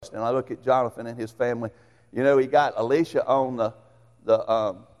And I look at Jonathan and his family. You know, he got Alicia on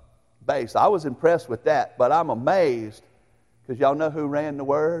the bass. I was impressed with that, but I'm amazed because y'all know who ran the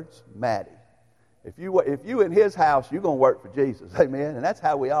words? Maddie. If you in his house, you're going to work for Jesus. Amen? And that's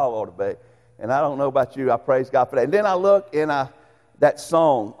how we all ought to be. And I don't know about you. I praise God for that. And then I look and that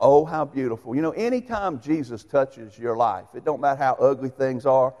song, Oh, How Beautiful. You know, anytime Jesus touches your life, it don't matter how ugly things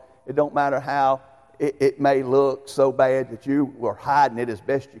are. It don't matter how it may look so bad that you were hiding it as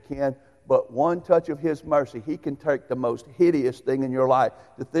best you can. But one touch of His mercy, He can take the most hideous thing in your life,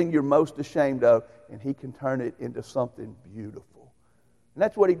 the thing you're most ashamed of, and He can turn it into something beautiful. And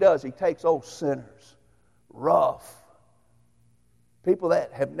that's what He does. He takes old sinners, rough, people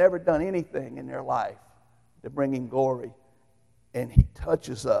that have never done anything in their life to bring Him glory. And He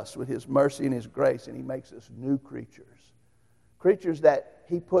touches us with His mercy and His grace, and He makes us new creatures. Creatures that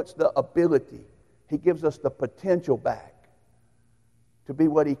He puts the ability, He gives us the potential back to be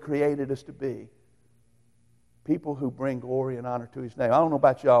what He created us to be. People who bring glory and honor to His name. I don't know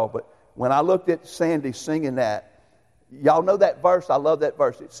about y'all, but when I looked at Sandy singing that, y'all know that verse? I love that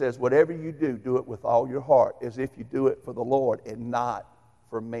verse. It says, whatever you do, do it with all your heart, as if you do it for the Lord and not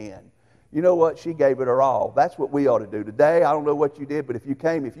for men. You know what? She gave it her all. That's what we ought to do. Today, I don't know what you did, but if you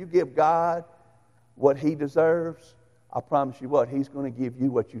give God what He deserves, I promise you what, He's going to give you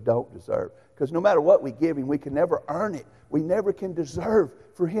what you don't deserve. Because no matter what we give Him, we can never earn it. We never can deserve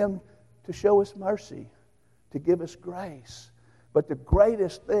for Him to show us mercy, to give us grace. But the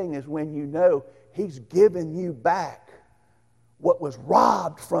greatest thing is when you know He's given you back what was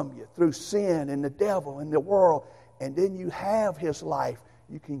robbed from you through sin and the devil and the world, and then you have His life.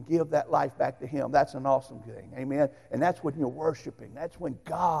 You can give that life back to Him. That's an awesome thing. Amen? And that's when you're worshiping. That's when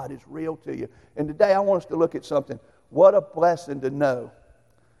God is real to you. And today I want us to look at something. What a blessing to know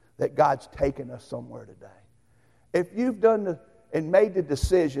that God's taken us somewhere today. If you've done and made the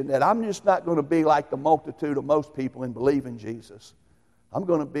decision that I'm just not going to be like the multitude of most people and believe in Jesus. I'm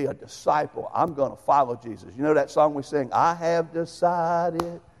going to be a disciple. I'm going to follow Jesus. You know that song we sing, I have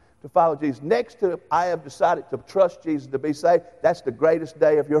decided to follow Jesus. Next to I have decided to trust Jesus to be saved, that's the greatest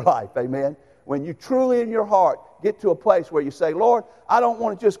day of your life. Amen? When you truly in your heart get to a place where you say, Lord, I don't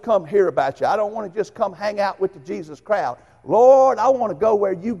want to just come hear about you. I don't want to just come hang out with the Jesus crowd. Lord, I want to go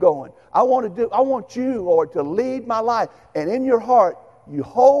where you're going. I want you, Lord, to lead my life. And in your heart, you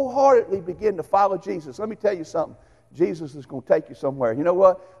wholeheartedly begin to follow Jesus. Let me tell you something. Jesus is going to take you somewhere. You know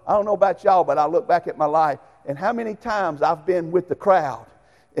what? I don't know about y'all, but I look back at my life, and how many times I've been with the crowd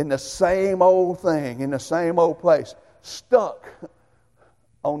in the same old thing, in the same old place, stuck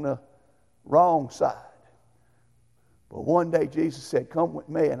on the wrong side. But one day Jesus said, come with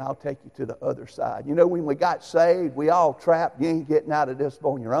me and I'll take you to the other side. You know, when we got saved, we all trapped. You ain't getting out of this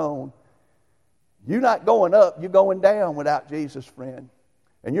on your own. You're not going up, you're going down without Jesus, friend.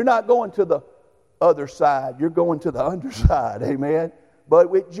 And you're not going to the other side, you're going to the underside, amen? But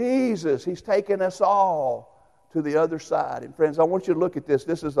with Jesus, He's taken us all to the other side. And friends, I want you to look at this.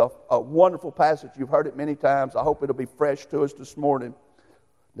 This is a wonderful passage. You've heard it many times. I hope it'll be fresh to us this morning,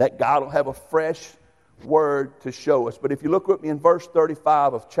 that God will have a fresh word to show us. But if you look with me in verse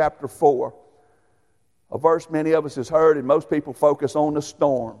 35 of chapter 4, a verse many of us has heard, and most people focus on the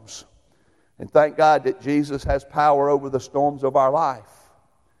storms. And thank God that Jesus has power over the storms of our life.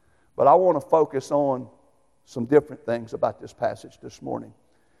 But I want to focus on some different things about this passage this morning.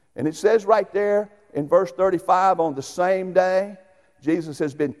 And it says right there in verse 35, on the same day, Jesus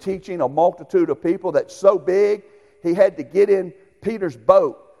has been teaching a multitude of people that's so big, He had to get in Peter's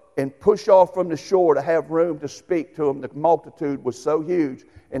boat and push off from the shore to have room to speak to them. The multitude was so huge,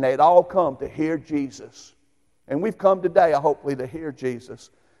 and they had all come to hear Jesus. And we've come today, hopefully, to hear Jesus.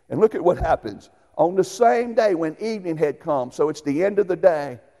 And look at what happens. On the same day when evening had come, so it's the end of the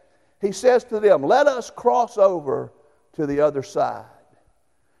day, He says to them, let us cross over to the other side.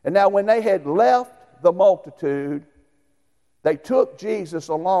 And now when they had left the multitude, they took Jesus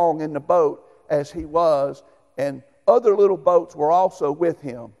along in the boat as He was, and other little boats were also with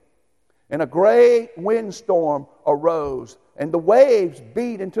Him. And a great windstorm arose, and the waves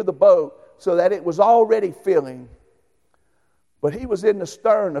beat into the boat so that it was already filling. But He was in the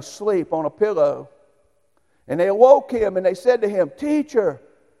stern asleep on a pillow. And they awoke Him, and they said to Him, Teacher,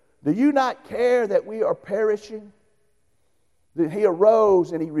 do you not care that we are perishing? Then He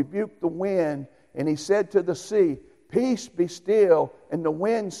arose, and He rebuked the wind, and He said to the sea, Peace, be still. And the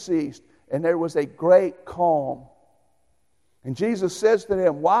wind ceased, and there was a great calm. And Jesus says to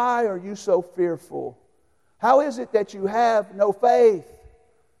them, why are you so fearful? How is it that you have no faith?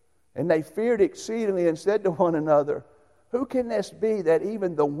 And they feared exceedingly and said to one another, who can this be that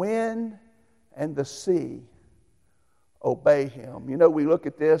even the wind and the sea obey him. You know, we look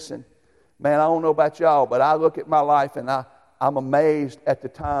at this and, man, I don't know about y'all, but I look at my life and I'm amazed at the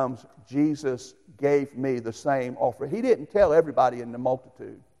times Jesus gave me the same offer. He didn't tell everybody in the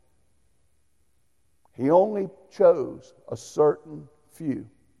multitude. He only chose a certain few.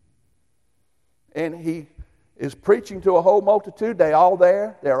 And he is preaching to a whole multitude. They're all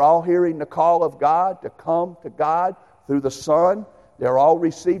there. They're all hearing the call of God to come to God through the Son. They're all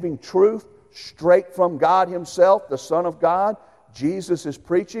receiving truth straight from God himself, the Son of God. Jesus is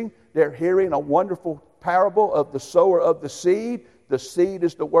preaching. They're hearing a wonderful parable of the sower of the seed. The seed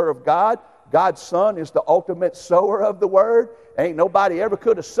is the Word of God. God's Son is the ultimate sower of the Word. Ain't nobody ever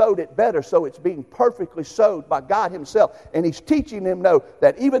could have sowed it better, so it's being perfectly sowed by God himself. And he's teaching them,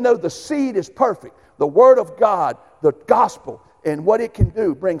 that even though the seed is perfect, the Word of God, the gospel, and what it can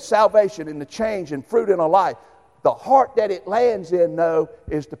do, bring salvation and the change and fruit in a life, the heart that it lands in,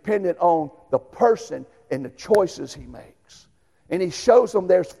 is dependent on the person and the choices he makes. And he shows them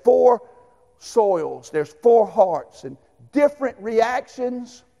there's 4 soils, there's 4 hearts, and different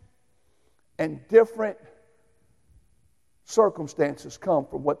reactions and different circumstances come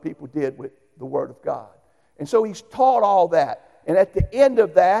from what people did with the Word of God. And so he's taught all that. And at the end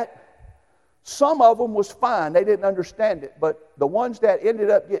of that, some of them was fine. They didn't understand it. But the ones that ended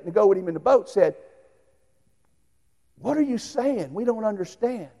up getting to go with him in the boat said, "What are you saying? We don't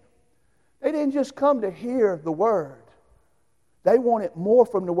understand." They didn't just come to hear the Word. They wanted more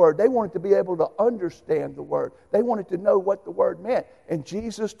from the Word. They wanted to be able to understand the Word. They wanted to know what the Word meant. And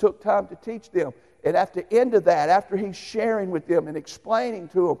Jesus took time to teach them. And at the end of that, after he's sharing with them and explaining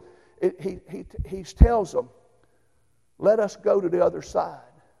to them, he tells them, "Let us go to the other side."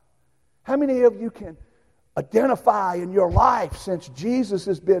 How many of you can identify in your life since Jesus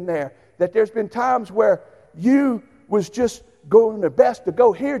has been there that there's been times where you was just going the best to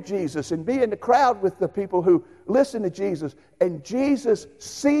go hear Jesus and be in the crowd with the people who listen to Jesus, and Jesus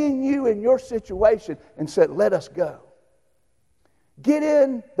seeing you in your situation and said, "Let us go. Get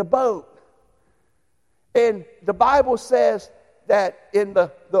in the boat." And the Bible says that in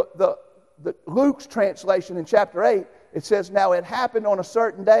the Luke's translation in chapter 8, it says, "Now it happened on a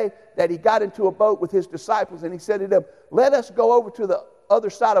certain day that he got into a boat with his disciples, and he said to them, 'Let us go over to the other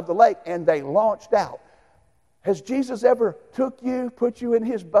side of the lake.' And they launched out." Has Jesus ever took you, put you in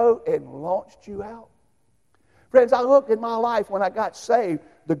his boat, and launched you out? Friends, I look at my life when I got saved.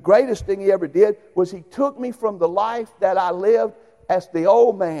 The greatest thing he ever did was he took me from the life that I lived as the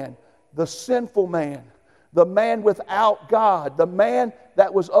old man, the sinful man, the man without God, the man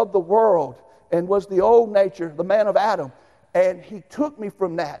that was of the world and was the old nature, the man of Adam. And he took me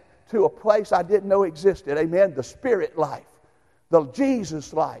from that to a place I didn't know existed. Amen? The spirit life, the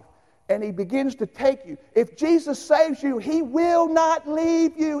Jesus life. And he begins to take you. If Jesus saves you, he will not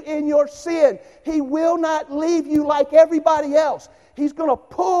leave you in your sin. He will not leave you like everybody else. He's going to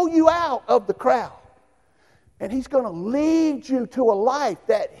pull you out of the crowd. And he's going to lead you to a life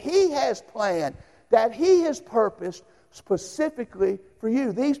that he has planned, that he has purposed specifically for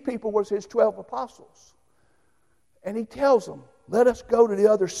you. These people was his 12 apostles. And he tells them, "Let us go to the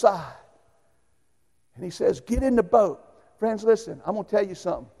other side." And he says, "Get in the boat." Friends, listen, I'm going to tell you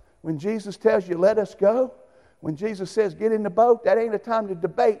something. When Jesus tells you, "Let us go," when Jesus says, "Get in the boat," that ain't a time to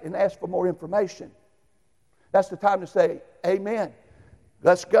debate and ask for more information. That's the time to say, "Amen.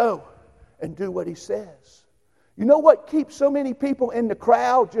 Let's go," and do what he says. You know what keeps so many people in the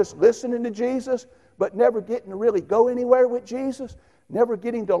crowd just listening to Jesus, but never getting to really go anywhere with Jesus, never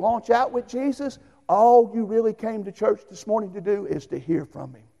getting to launch out with Jesus? All you really came to church this morning to do is to hear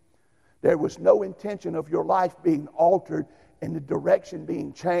from him. There was no intention of your life being altered and the direction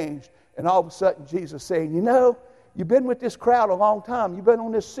being changed. And all of a sudden Jesus saying, "You've been with this crowd a long time. You've been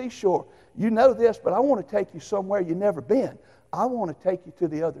on this seashore. You know this, but I want to take you somewhere you've never been. I want to take you to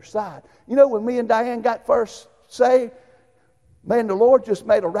the other side." When me and Diane got first saved, man, the Lord just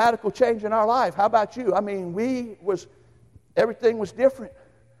made a radical change in our life. How about you? Everything was different.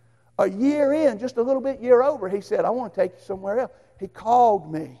 A year in, just a little bit year over, he said, "I want to take you somewhere else." He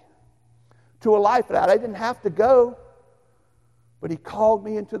called me to a life that I didn't have to go. But he called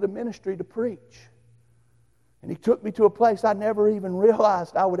me into the ministry to preach. And he took me to a place I never even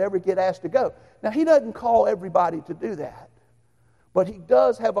realized I would ever get asked to go. Now, he doesn't call everybody to do that. But he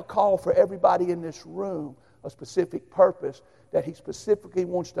does have a call for everybody in this room, a specific purpose that he specifically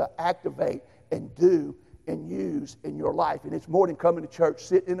wants to activate and do and use in your life. And it's more than coming to church,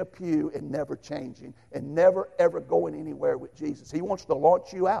 sitting in a pew, and never changing, and never, ever going anywhere with Jesus. He wants to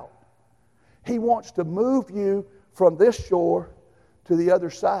launch you out. He wants to move you from this shore to the other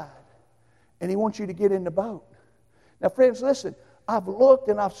side. And he wants you to get in the boat. Now, friends, listen. I've looked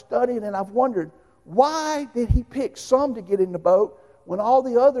and I've studied and I've wondered, why did he pick some to get in the boat when all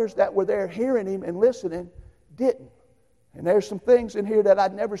the others that were there hearing him and listening didn't? And there's some things in here that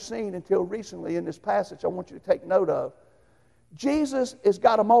I'd never seen until recently in this passage I want you to take note of. Jesus has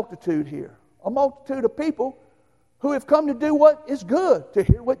got a multitude here, a multitude of people who have come to do what is good, to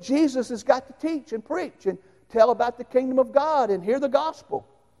hear what Jesus has got to teach and preach and tell about the kingdom of God and hear the gospel.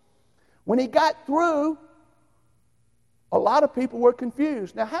 When he got through, a lot of people were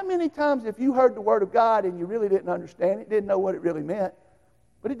confused. Now, how many times have you heard the word of God and you really didn't understand it, didn't know what it really meant,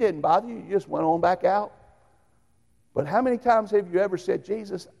 but it didn't bother you, you just went on back out? But how many times have you ever said,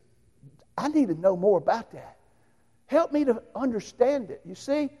 Jesus, I need to know more about that. Help me to understand it. You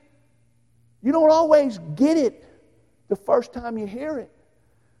see, you don't always get it the first time you hear it.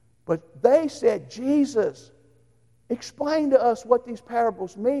 But they said, Jesus, explain to us what these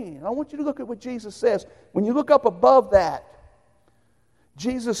parables mean. And I want you to look at what Jesus says. When you look up above that,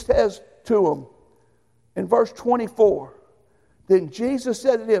 Jesus says to them in verse 24, then Jesus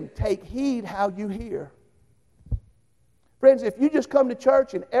said to them, take heed how you hear. Friends, if you just come to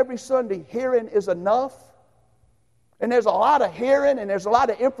church and every Sunday hearing is enough, and there's a lot of hearing and there's a lot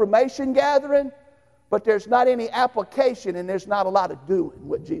of information gathering, but there's not any application and there's not a lot of doing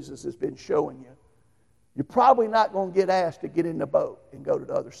what Jesus has been showing you, you're probably not going to get asked to get in the boat and go to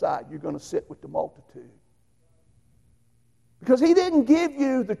the other side. You're going to sit with the multitude. Because he didn't give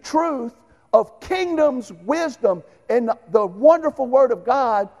you the truth of kingdom's wisdom and the wonderful word of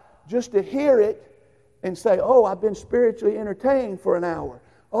God just to hear it and say, oh, I've been spiritually entertained for an hour.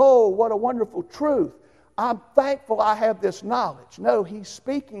 Oh, what a wonderful truth. I'm thankful I have this knowledge. No, he's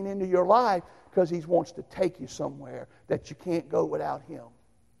speaking into your life because he wants to take you somewhere that you can't go without him.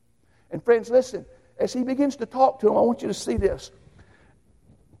 And friends, listen, as he begins to talk to him, I want you to see this.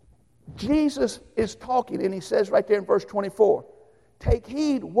 Jesus is talking, and he says right there in verse 24, take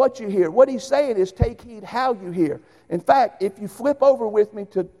heed what you hear. What he's saying is take heed how you hear. In fact, if you flip over with me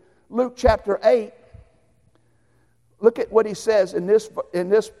to Luke chapter 8, look at what he says in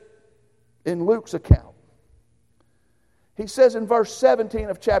Luke's account. He says in verse 17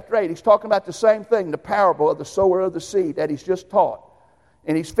 of chapter 8, he's talking about the same thing, the parable of the sower of the seed that he's just taught.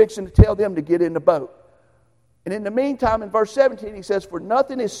 And he's fixing to tell them to get in the boat. And in the meantime, in verse 17, he says, for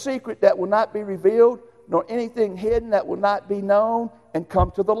nothing is secret that will not be revealed, nor anything hidden that will not be known and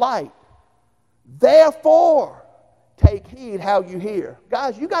come to the light. Therefore, take heed how you hear.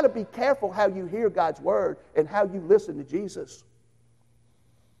 Guys, you got to be careful how you hear God's word and how you listen to Jesus.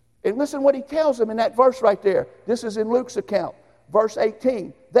 And listen what he tells them in that verse right there. This is in Luke's account, verse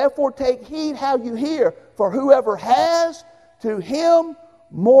 18. Therefore take heed how you hear, for whoever has, to him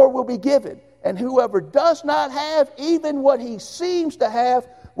more will be given. And whoever does not have, even what he seems to have,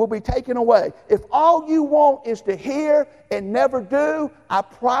 will be taken away. If all you want is to hear and never do, I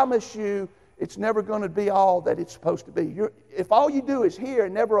promise you it's never going to be all that it's supposed to be. If all you do is hear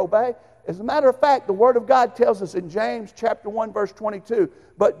and never obey, as a matter of fact, the Word of God tells us in James chapter 1, verse 22,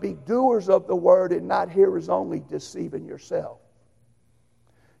 but be doers of the Word and not hearers only, deceiving yourself.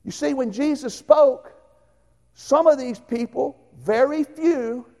 You see, when Jesus spoke, some of these people, very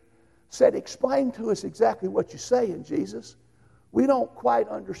few, said, explain to us exactly what you're saying, Jesus. We don't quite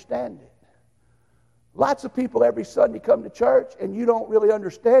understand it. Lots of people every Sunday come to church and you don't really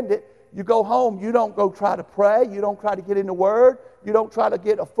understand it. You go home, you don't go try to pray, you don't try to get in the Word, you don't try to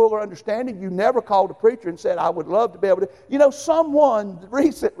get a fuller understanding. You never called a preacher and said, I would love to be able to. You know, someone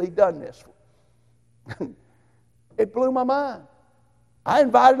recently done this. It blew my mind. I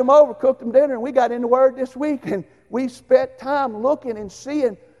invited them over, cooked them dinner, and we got in the Word this week, and we spent time looking and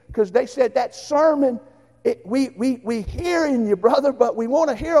seeing, because they said that sermon, we hear in you, brother, but we want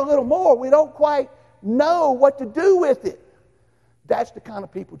to hear a little more. We don't quite know what to do with it. That's the kind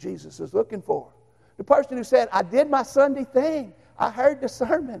of people Jesus is looking for. The person who said, I did my Sunday thing. I heard the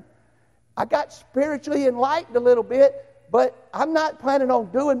sermon. I got spiritually enlightened a little bit, but I'm not planning on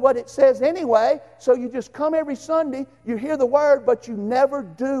doing what it says anyway. So you just come every Sunday, you hear the Word, but you never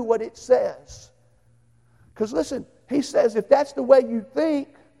do what it says. Because listen, he says if that's the way you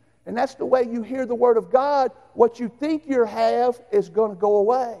think, and that's the way you hear the Word of God, what you think you have is going to go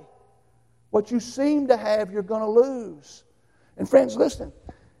away. What you seem to have, you're going to lose. And friends, listen.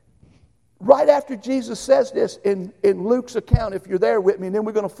 Right after Jesus says this in Luke's account, if you're there with me, and then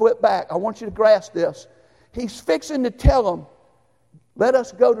we're going to flip back. I want you to grasp this. He's fixing to tell them, let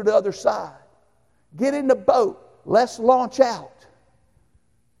us go to the other side. Get in the boat. Let's launch out.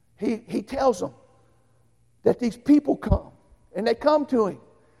 He tells them that these people come. And they come to him.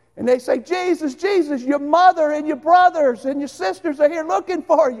 And they say, Jesus, Jesus, your mother and your brothers and your sisters are here looking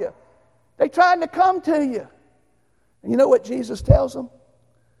for you. They're trying to come to you. And you know what Jesus tells them?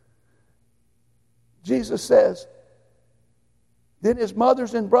 Jesus says, then his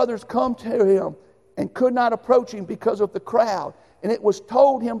mothers and brothers come to him and could not approach him because of the crowd. And it was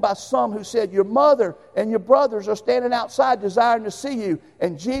told him by some who said, your mother and your brothers are standing outside desiring to see you.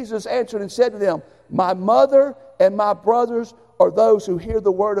 And Jesus answered and said to them, my mother and my brothers are those who hear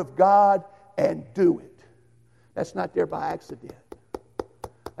the word of God and do it. That's not there by accident.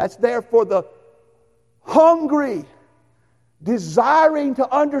 That's there for the hungry, desiring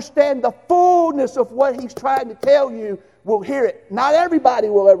to understand the fullness of what he's trying to tell you will hear it. Not everybody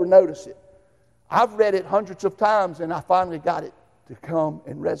will ever notice it. I've read it hundreds of times and I finally got it to come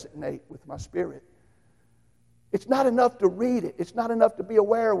and resonate with my spirit. It's not enough to read it. It's not enough to be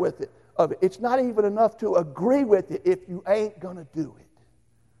aware of it. It's not even enough to agree with it if you ain't going to do it.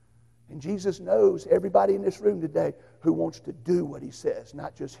 And Jesus knows everybody in this room today who wants to do what he says,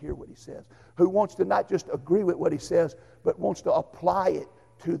 not just hear what he says. Who wants to not just agree with what he says, but wants to apply it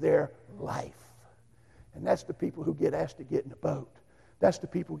to their life. And that's the people who get asked to get in the boat. That's the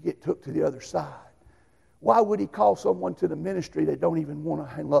people who get took to the other side. Why would he call someone to the ministry that don't even want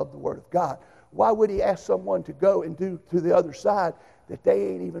to love the Word of God? Why would he ask someone to go and do to the other side that they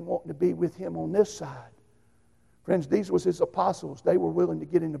ain't even wanting to be with him on this side? Friends, these was his apostles. They were willing to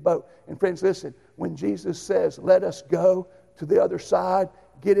get in the boat. And friends, listen, when Jesus says, let us go to the other side,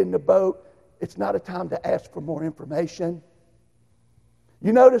 get in the boat, it's not a time to ask for more information.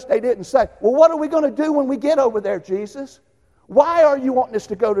 You notice they didn't say, well, what are we going to do when we get over there, Jesus? Why are you wanting us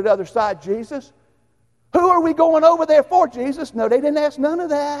to go to the other side, Jesus? Who are we going over there for, Jesus? No, they didn't ask none of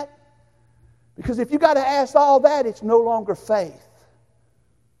that. Because if you got to ask all that, it's no longer faith.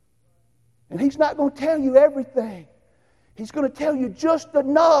 And he's not going to tell you everything. He's going to tell you just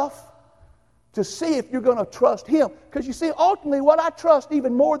enough to see if you're going to trust him. Because you see, ultimately what I trust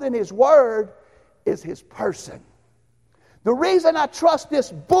even more than his word is his person. The reason I trust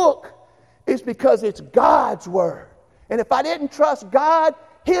this book is because it's God's word. And if I didn't trust God,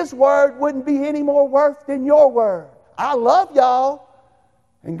 his word wouldn't be any more worth than your word. I love y'all.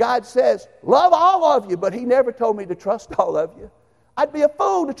 And God says, love all of you, but he never told me to trust all of you. I'd be a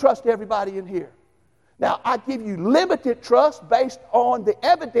fool to trust everybody in here. Now, I give you limited trust based on the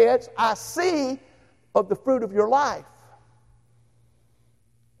evidence I see of the fruit of your life.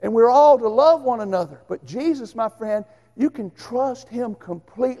 And we're all to love one another. But Jesus, my friend, you can trust him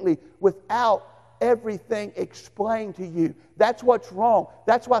completely without everything explained to you. That's what's wrong.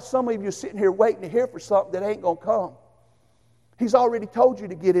 That's why some of you are sitting here waiting to hear for something that ain't going to come. He's already told you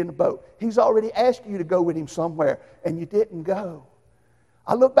to get in the boat. He's already asked you to go with him somewhere, and you didn't go.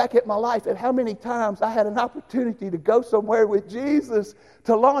 I look back at my life at how many times I had an opportunity to go somewhere with Jesus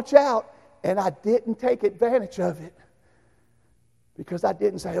to launch out, and I didn't take advantage of it because I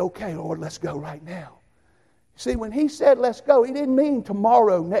didn't say, okay, Lord, let's go right now. See, when he said let's go, he didn't mean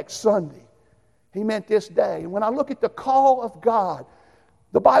tomorrow, next Sunday. He meant this day. And when I look at the call of God,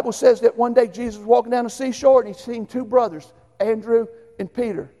 the Bible says that one day Jesus was walking down the seashore and he seen two brothers, Andrew and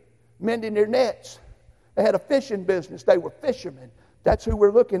Peter, mending their nets. They had a fishing business. They were fishermen. That's who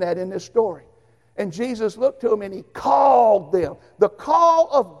we're looking at in this story. And Jesus looked to them and he called them. The call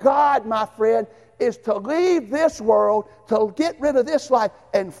of God, my friend, is to leave this world, to get rid of this life,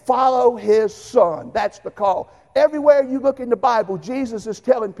 and follow his Son. That's the call. Everywhere you look in the Bible, Jesus is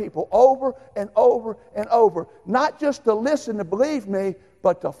telling people over and over and over, not just to listen to believe me,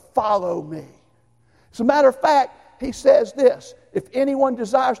 but to follow me. As a matter of fact, he says this, if anyone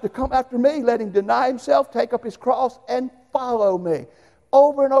desires to come after me, let him deny himself, take up his cross, and follow me.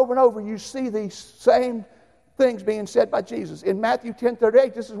 Over and over and over, you see these same things being said by Jesus. In Matthew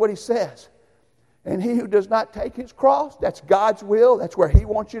 10:38, this is what he says. And he who does not take his cross, that's God's will, that's where he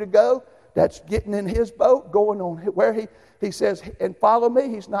wants you to go, that's getting in his boat, going on where he says, and follow me,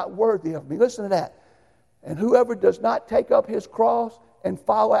 he's not worthy of me. Listen to that. And whoever does not take up his cross and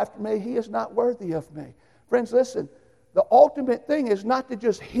follow after me, he is not worthy of me. Friends, listen, the ultimate thing is not to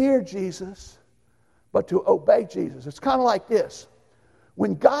just hear Jesus, but to obey Jesus. It's kind of like this.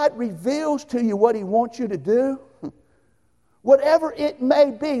 When God reveals to you what he wants you to do, whatever it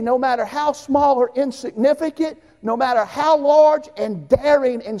may be, no matter how small or insignificant, no matter how large and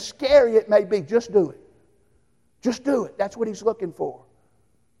daring and scary it may be, just do it. Just do it. That's what he's looking for.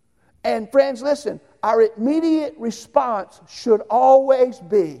 And friends, listen, our immediate response should always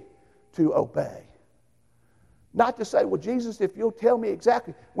be to obey. Not to say, well, Jesus, if you'll tell me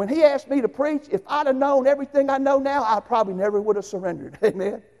exactly. When he asked me to preach, if I'd have known everything I know now, I probably never would have surrendered.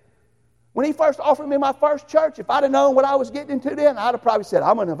 Amen. When he first offered me my first church, if I'd have known what I was getting into then, I'd have probably said,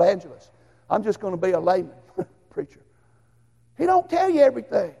 I'm an evangelist. I'm just going to be a layman preacher. He don't tell you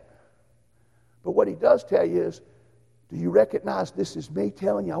everything. But what he does tell you is, do you recognize this is me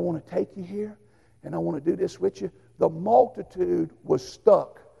telling you I want to take you here? And I want to do this with you. The multitude was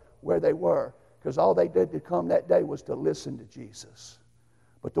stuck where they were because all they did to come that day was to listen to Jesus.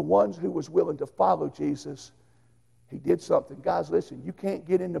 But the ones who was willing to follow Jesus, he did something. Guys, listen, you can't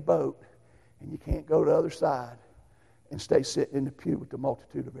get in the boat and you can't go to the other side and stay sitting in the pew with the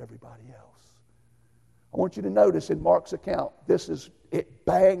multitude of everybody else. I want you to notice in Mark's account, it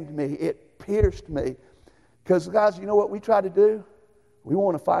banged me, it pierced me. Because, guys, you know what we try to do? We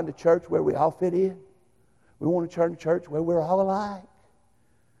want to find a church where we all fit in. We want to turn a church where we're all alike.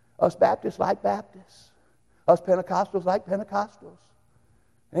 Us Baptists like Baptists. Us Pentecostals like Pentecostals.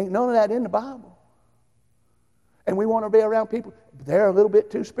 Ain't none of that in the Bible. And we want to be around people. They're a little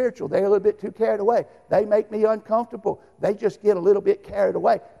bit too spiritual. They're a little bit too carried away. They make me uncomfortable. They just get a little bit carried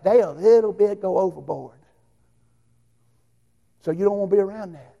away. They a little bit go overboard. So you don't want to be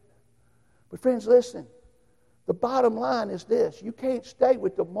around that. But friends, listen. The bottom line is this. You can't stay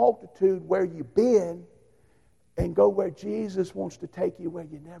with the multitude where you've been and go where Jesus wants to take you where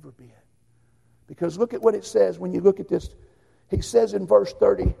you've never been. Because look at what it says when you look at this. He says in verse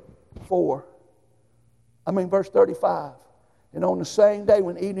 35. And on the same day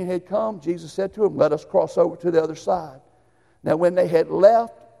when evening had come, Jesus said to him, let us cross over to the other side. Now when they had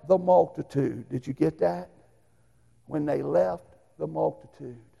left the multitude, did you get that? When they left the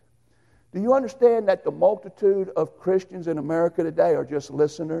multitude. Do you understand that the multitude of Christians in America today are just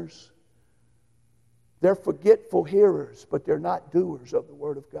listeners? They're forgetful hearers, but they're not doers of the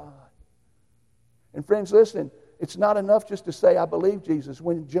Word of God. And friends, listen, it's not enough just to say, I believe Jesus.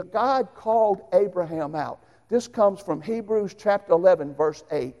 When God called Abraham out, this comes from Hebrews chapter 11, verse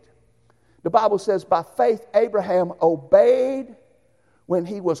 8. The Bible says, by faith Abraham obeyed when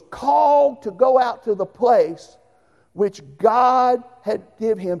he was called to go out to the place which God had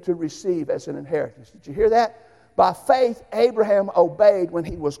given him to receive as an inheritance. Did you hear that? By faith, Abraham obeyed when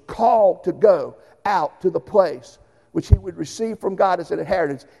he was called to go out to the place which he would receive from God as an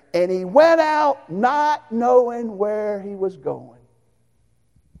inheritance. And he went out not knowing where he was going.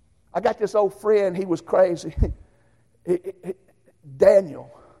 I got this old friend, he was crazy. Daniel.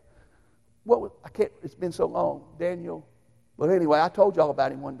 It's been so long. Daniel. But anyway, I told y'all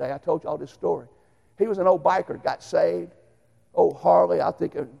about him one day. I told y'all this story. He was an old biker, got saved. Old Harley, I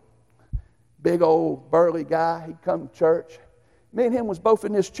think a big old burly guy. He'd come to church. Me and him was both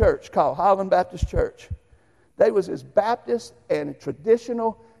in this church called Highland Baptist Church. They was as Baptist and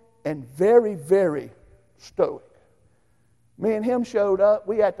traditional and very, very stoic. Me and him showed up.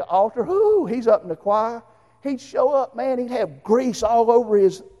 We at the altar. He's up in the choir. He'd show up, man. He'd have grease all over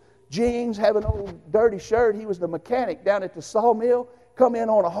his jeans, have an old dirty shirt. He was the mechanic down at the sawmill. Come in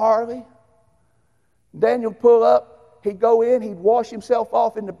on a Harley. Daniel pull up, he'd go in, he'd wash himself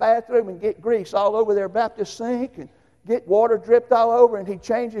off in the bathroom and get grease all over their Baptist sink and get water dripped all over, and he'd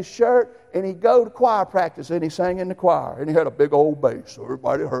change his shirt and he'd go to choir practice and he sang in the choir and he had a big old bass so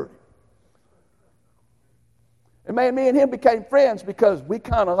everybody heard him. And man, me and him became friends because we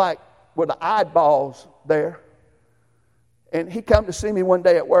kind of like were the eyeballs there. And he come to see me one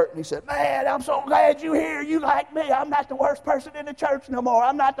day at work, and he said, man, I'm so glad you're here. You like me. I'm not the worst person in the church no more.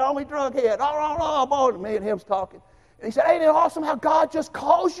 I'm not the only drug head. Boy. Me and him's talking. And he said, ain't it awesome how God just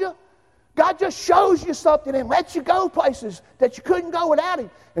calls you? God just shows you something and lets you go places that you couldn't go without him.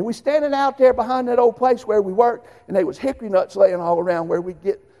 And we standing out there behind that old place where we worked, and there was hickory nuts laying all around where we'd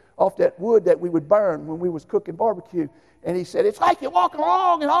get off that wood that we would burn when we was cooking barbecue. And he said, it's like you're walking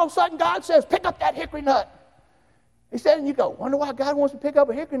along, and all of a sudden God says, pick up that hickory nut. He said, and you go, wonder why God wants to pick up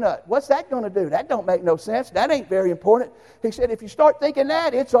a hickory nut. What's that going to do? That don't make no sense. That ain't very important. He said, if you start thinking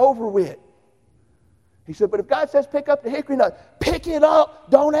that, it's over with. He said, but if God says pick up the hickory nut, pick it up.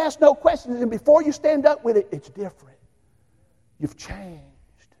 Don't ask no questions. And before you stand up with it, it's different. You've changed.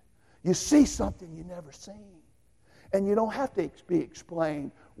 You see something you never seen. And you don't have to be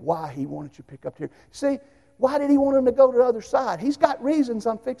explained why he wanted you to pick up here. See, why did he want him to go to the other side? He's got reasons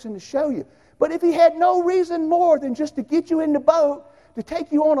I'm fixing to show you. But if he had no reason more than just to get you in the boat, to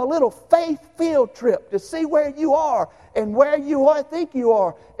take you on a little faith field trip, to see where you are and where you think you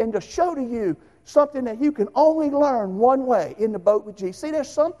are, and to show to you something that you can only learn one way, in the boat with Jesus. See, there's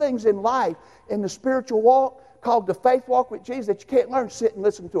some things in life, in the spiritual walk, called the faith walk with Jesus, that you can't learn sitting and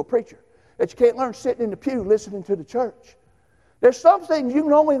listening to a preacher, that you can't learn sitting in the pew listening to the church. There's some things you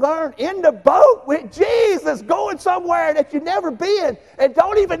can only learn in the boat with Jesus, going somewhere that you've never been and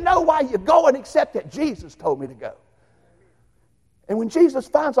don't even know why you're going except that Jesus told me to go. And when Jesus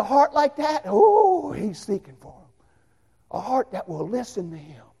finds a heart like that, he's seeking for him. A heart that will listen to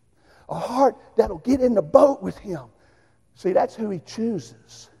him. A heart that will get in the boat with him. See, that's who he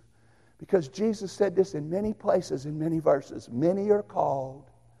chooses. Because Jesus said this in many places, in many verses. Many are called,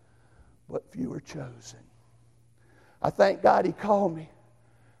 but few are chosen. I thank God He called me.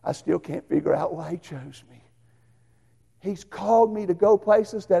 I still can't figure out why He chose me. He's called me to go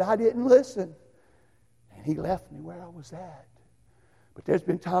places that I didn't listen. And He left me where I was at. But there's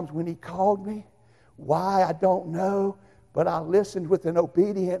been times when He called me. Why, I don't know. But I listened with an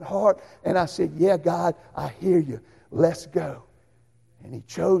obedient heart. And I said, yeah, God, I hear you. Let's go. And He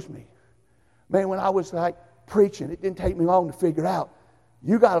chose me. Man, when I was like preaching, it didn't take me long to figure out.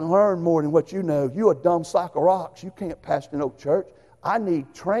 You got to learn more than what you know. You're a dumb sack of rocks. You can't pastor no church. I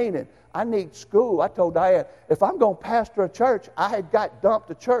need training. I need school. I told Diane, if I'm going to pastor a church, I had got dumped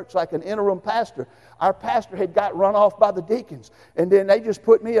to church like an interim pastor. Our pastor had got run off by the deacons. And then they just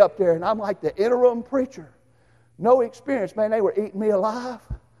put me up there, and I'm like the interim preacher. No experience. Man, they were eating me alive.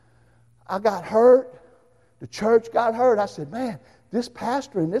 I got hurt. The church got hurt. I said, man, this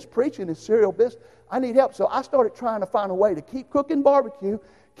pastor and this preaching is serial business. I need help. So I started trying to find a way to keep cooking barbecue,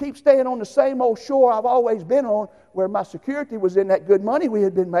 keep staying on the same old shore I've always been on, where my security was in that good money we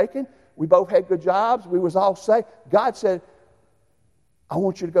had been making. We both had good jobs. We was all safe. God said, I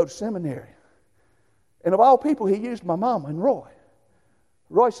want you to go to seminary. And of all people, He used my mama and Roy.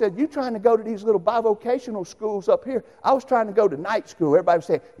 Roy said, you trying to go to these little bivocational schools up here. I was trying to go to night school. Everybody was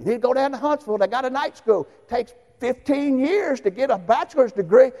saying, you need to go down to Huntsville. They got a night school. It takes 15 years to get a bachelor's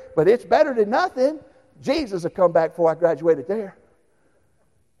degree, but it's better than nothing. Jesus had come back before I graduated there.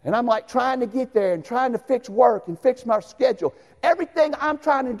 And I'm like trying to get there and trying to fix work and fix my schedule. Everything I'm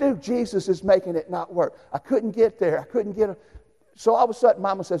trying to do, Jesus is making it not work. I couldn't get there. I couldn't get it. So all of a sudden,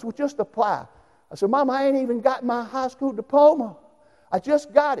 Mama says, well, just apply. I said, Mama, I ain't even got my high school diploma. I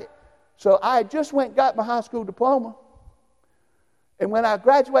just got it. So I just went and got my high school diploma. And when I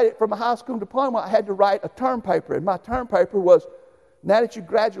graduated from a high school diploma, I had to write a term paper. And my term paper was, now that you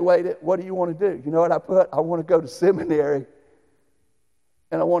graduated, what do you want to do? You know what I put? I want to go to seminary.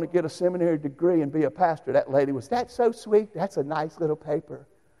 And I want to get a seminary degree and be a pastor. That lady was, that's so sweet. That's a nice little paper.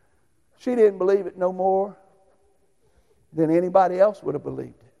 She didn't believe it no more than anybody else would have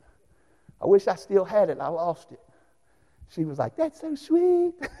believed it. I wish I still had it. I lost it. She was like, that's so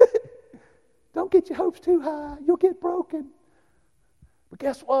sweet. Don't get your hopes too high. You'll get broken. But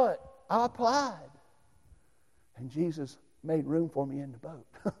guess what? I applied. And Jesus made room for me in the boat.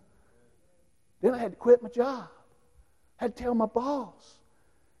 Then I had to quit my job. I had to tell my boss.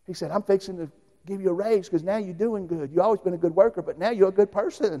 He said, I'm fixing to give you a raise because now you're doing good. You've always been a good worker, but now you're a good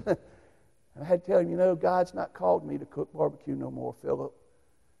person. And I had to tell him, you know, God's not called me to cook barbecue no more, Philip.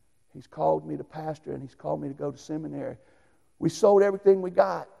 He's called me to pastor, and He's called me to go to seminary. We sold everything we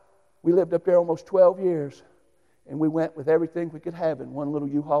got. We lived up there almost 12 years. And we went with everything we could have in one little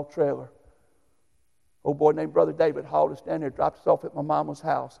U-Haul trailer. Old boy named Brother David hauled us down there, dropped us off at my mama's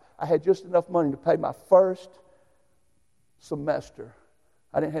house. I had just enough money to pay my first semester.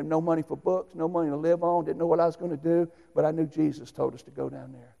 I didn't have no money for books, no money to live on, didn't know what I was going to do, but I knew Jesus told us to go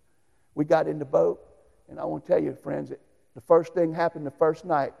down there. We got in the boat, and I want to tell you, friends, the first thing happened the first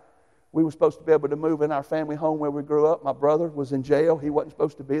night. We were supposed to be able to move in our family home where we grew up. My brother was in jail. He wasn't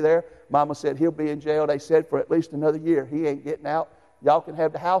supposed to be there. Mama said he'll be in jail, they said, for at least another year. He ain't getting out. Y'all can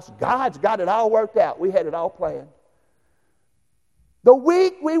have the house. God's got it all worked out. We had it all planned. The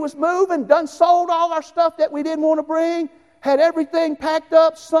week we was moving, done sold all our stuff that we didn't want to bring, had everything packed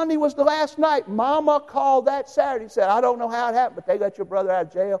up. Sunday was the last night. Mama called that Saturday and said, I don't know how it happened, but they let your brother out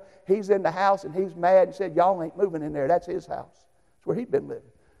of jail. He's in the house, and he's mad. He said, y'all ain't moving in there. That's his house. That's where he'd been living.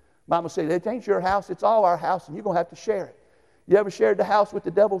 Mama said, it ain't your house, it's all our house, and you're going to have to share it. You ever shared the house with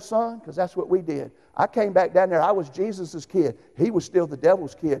the devil's son? Because that's what we did. I came back down there. I was Jesus' kid. He was still the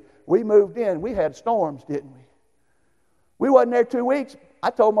devil's kid. We moved in. We had storms, didn't we? We wasn't there 2 weeks. I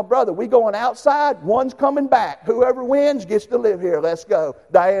told my brother, we going outside, one's coming back. Whoever wins gets to live here. Let's go.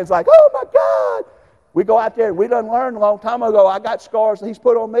 Diane's like, oh, my God. We go out there, and we done learned a long time ago. I got scars he's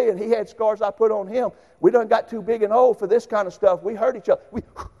put on me, and he had scars I put on him. We done got too big and old for this kind of stuff. We hurt each other.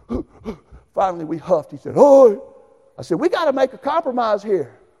 Finally, we huffed. He said, oh. I said, we got to make a compromise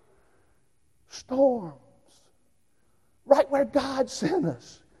here. Storms. Right where God sent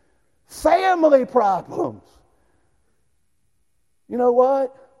us. Family problems. You know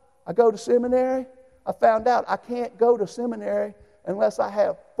what? I go to seminary. I found out I can't go to seminary unless I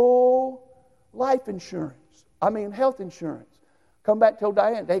have full life insurance. Health insurance. Come back and tell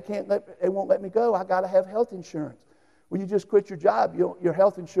Diane, they won't let me go. I got to have health insurance. Well, you just quit your job. Your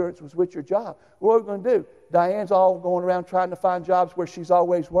health insurance was with your job. What are we going to do? Diane's all going around trying to find jobs where she's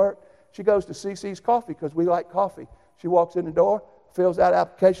always worked. She goes to CC's Coffee because we like coffee. She walks in the door, fills out an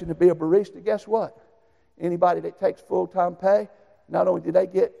application to be a barista. Guess what? Anybody that takes full-time pay, not only do they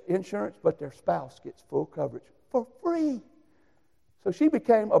get insurance, but their spouse gets full coverage for free. So she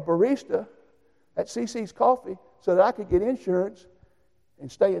became a barista at CC's Coffee so that I could get insurance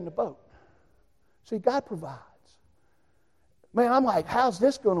and stay in the boat. See, God provides. Man, I'm like, how's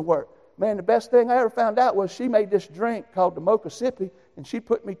this going to work? Man, the best thing I ever found out was she made this drink called the Mocha Sippy, and she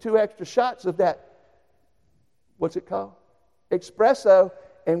put me 2 extra shots of that, what's it called? Espresso.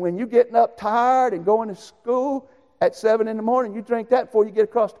 And when you're getting up tired and going to school at 7 in the morning, you drink that before you get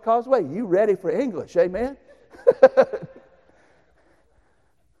across the causeway. You ready for English, amen?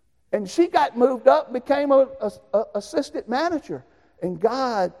 And she got moved up, became an assistant manager, and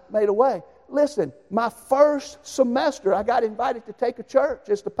God made a way. Listen, my first semester, I got invited to take a church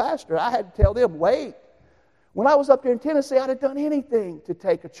as the pastor. I had to tell them, wait. When I was up there in Tennessee, I'd have done anything to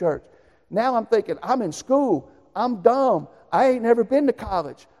take a church. Now I'm thinking, I'm in school. I'm dumb. I ain't never been to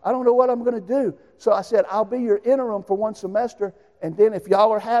college. I don't know what I'm going to do. So I said, I'll be your interim for 1 semester, and then if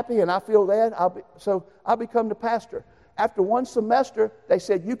y'all are happy and I feel that, I'll become the pastor. After 1 semester, they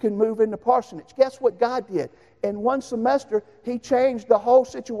said, you can move into parsonage. Guess what God did? In 1 semester, He changed the whole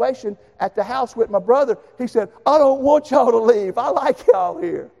situation at the house with my brother. He said, I don't want y'all to leave. I like y'all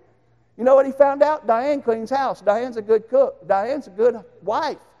here. You know what he found out? Diane cleans house. Diane's a good cook. Diane's a good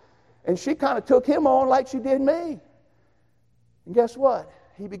wife. And she kind of took him on like she did me. And guess what?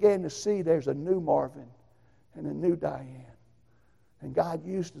 He began to see there's a new Marvin and a new Diane. And God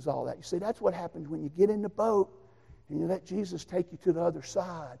used us all that. You see, that's what happens when you get in the boat and you let Jesus take you to the other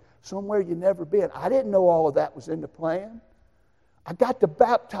side, somewhere you've never been. I didn't know all of that was in the plan. I got to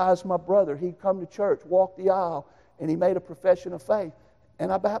baptize my brother. He'd come to church, walk the aisle, and he made a profession of faith.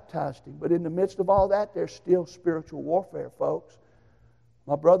 And I baptized him. But in the midst of all that, there's still spiritual warfare, folks.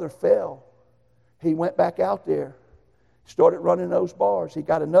 My brother fell. He went back out there, started running those bars. He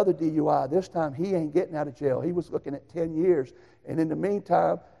got another DUI. This time, he ain't getting out of jail. He was looking at 10 years. And in the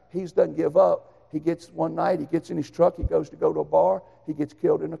meantime, he doesn't give up. He gets one night, he gets in his truck, he goes to go to a bar, he gets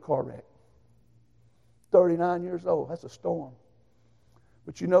killed in a car wreck. 39 years old. That's a storm.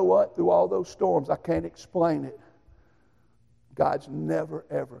 But you know what? Through all those storms, I can't explain it. God's never,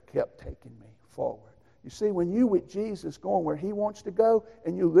 ever kept taking me forward. You see, when you with Jesus going where He wants to go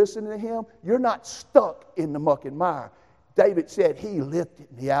and you listen to Him, you're not stuck in the muck and mire. David said, He lifted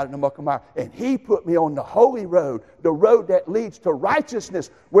me out of the muck and mire, and He put me on the holy road, the road that leads to righteousness,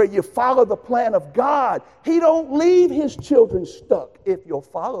 where you follow the plan of God. He don't leave His children stuck if you'll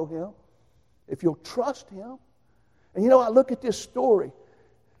follow Him, if you'll trust Him. And you know, I look at this story,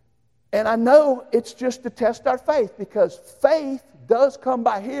 and I know it's just to test our faith, because faith does come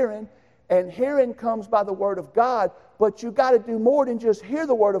by hearing, and hearing comes by the Word of God. But you got to do more than just hear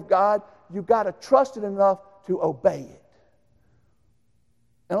the Word of God. You got to trust it enough to obey it.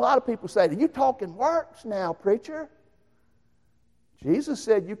 And a lot of people say, are you talking works now, preacher? Jesus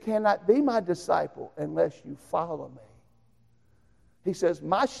said, you cannot be my disciple unless you follow me. He says,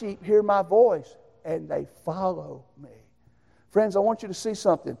 my sheep hear my voice, and they follow me. Friends, I want you to see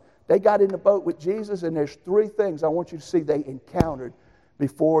something. They got in the boat with Jesus, and there's 3 things I want you to see they encountered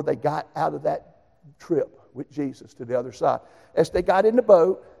before they got out of that trip with Jesus to the other side. As they got in the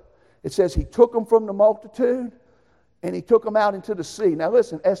boat, it says He took them from the multitude, and He took them out into the sea. Now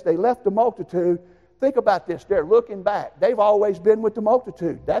listen, as they left the multitude, think about this. They're looking back. They've always been with the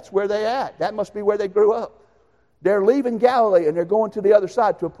multitude. That's where they're at. That must be where they grew up. They're leaving Galilee, and they're going to the other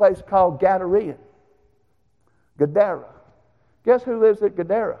side to a place called Gadara. Guess who lives at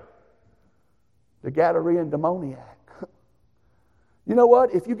Gadara? The Gadarean demoniac. You know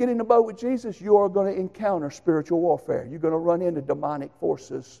what? If you get in the boat with Jesus, you are going to encounter spiritual warfare. You're going to run into demonic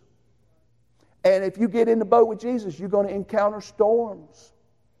forces. And if you get in the boat with Jesus, you're going to encounter storms.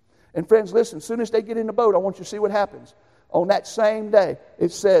 And friends, listen, as soon as they get in the boat, I want you to see what happens. On that same day,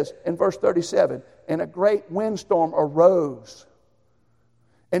 it says in verse 37, and a great windstorm arose,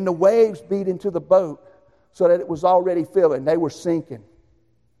 and the waves beat into the boat so that it was already filling. They were sinking.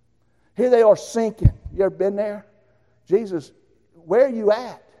 Here they are sinking. You ever been there? Jesus, where are you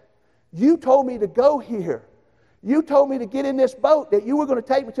at? You told me to go here. You told me to get in this boat, that you were going to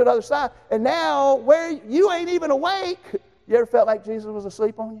take me to the other side. And now, where you ain't even awake. You ever felt like Jesus was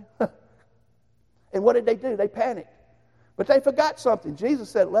asleep on you? And what did they do? They panicked. But they forgot something. Jesus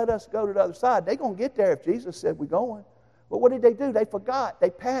said, let us go to the other side. They're going to get there if Jesus said we're going. But what did they do? They forgot.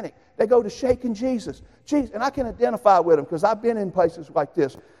 They panicked. They go to shaking Jesus. Jesus, and I can identify with them because I've been in places like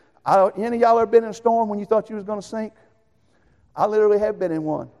this. Any of y'all ever been in a storm when you thought you was going to sink? I literally have been in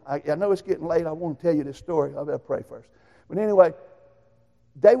one. I know it's getting late. I want to tell you this story. I better pray first. But anyway,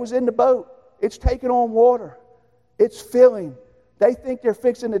 they was in the boat. It's taking on water. It's filling. They think they're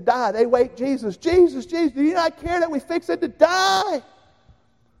fixing to die. They wake Jesus. Jesus, do you not care that we fixing to die?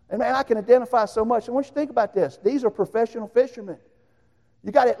 And man, I can identify so much. I want you to think about this. These are professional fishermen.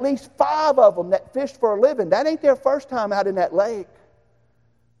 You got at least 5 of them that fish for a living. That ain't their first time out in that lake.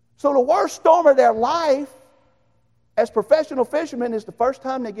 So the worst storm of their life as professional fishermen is the first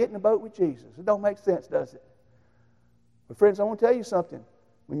time they get in the boat with Jesus. It don't make sense, does it? But friends, I want to tell you something.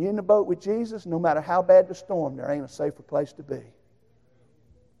 When you're in the boat with Jesus, no matter how bad the storm, there ain't a safer place to be.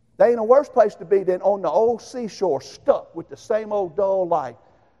 There ain't a worse place to be than on the old seashore, stuck with the same old dull life.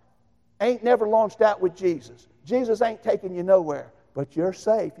 Ain't never launched out with Jesus. Jesus ain't taking you nowhere, but you're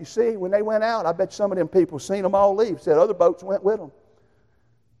safe. You see, when they went out, I bet some of them people seen them all leave, said other boats went with them.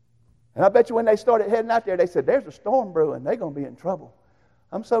 And I bet you when they started heading out there, they said, there's a storm brewing. They're going to be in trouble.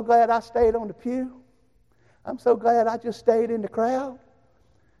 I'm so glad I stayed on the pew. I'm so glad I just stayed in the crowd.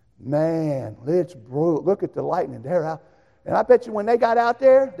 Man, it's brutal. Look at the lightning. They're out. And I bet you when they got out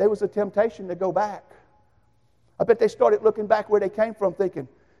there, there was a temptation to go back. I bet they started looking back where they came from thinking,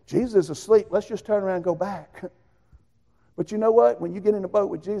 Jesus is asleep. Let's just turn around and go back. But you know what? When you get in the boat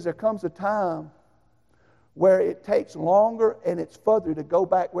with Jesus, there comes a time where it takes longer and it's further to go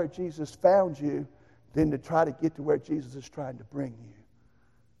back where Jesus found you than to try to get to where Jesus is trying to bring you.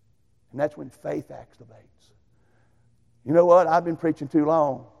 And that's when faith activates. You know what? I've been preaching too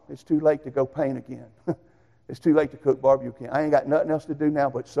long. It's too late to go paint again. It's too late to cook barbecue again. I ain't got nothing else to do now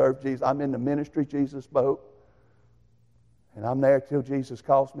but serve Jesus. I'm in the ministry Jesus boat. And I'm there till Jesus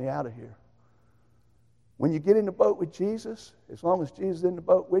calls me out of here. When you get in the boat with Jesus, as long as Jesus is in the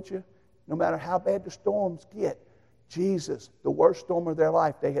boat with you, no matter how bad the storms get, Jesus, the worst storm of their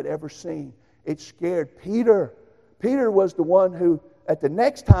life they had ever seen, it scared Peter. Peter was the one who, at the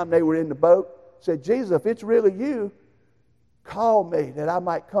next time they were in the boat, said, Jesus, if it's really you, call me that I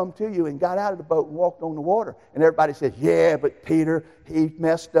might come to you, and got out of the boat and walked on the water. And everybody said, yeah, but Peter, he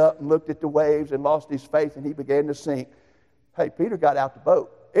messed up and looked at the waves and lost his faith and he began to sink. Hey, Peter got out the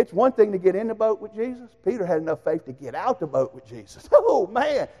boat. It's one thing to get in the boat with Jesus. Peter had enough faith to get out the boat with Jesus. Oh,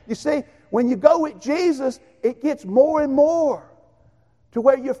 man. You see, when you go with Jesus, it gets more and more to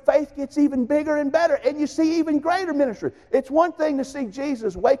where your faith gets even bigger and better, and you see even greater ministry. It's one thing to see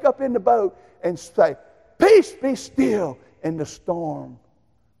Jesus wake up in the boat and say, peace, be still, and the storm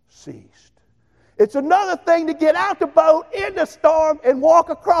ceased. It's another thing to get out the boat in the storm and walk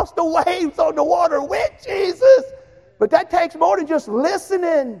across the waves on the water with Jesus. But that takes more than just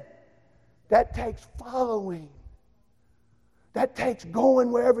listening. That takes following. That takes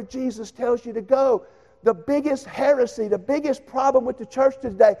going wherever Jesus tells you to go. The biggest heresy, the biggest problem with the church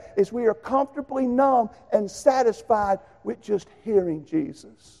today is we are comfortably numb and satisfied with just hearing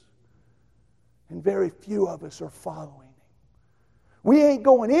Jesus. And very few of us are following Him. We ain't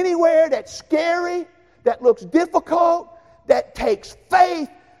going anywhere that's scary, that looks difficult, that takes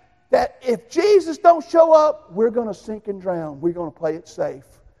faith, that if Jesus don't show up, we're going to sink and drown. We're going to play it safe.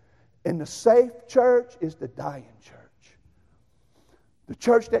 And the safe church is the dying church. The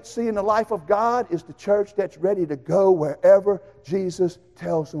church that's seeing the life of God is the church that's ready to go wherever Jesus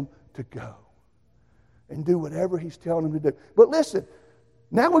tells them to go. And do whatever He's telling them to do. But listen,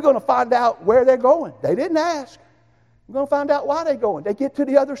 now we're going to find out where they're going. They didn't ask. We're going to find out why they're going. They get to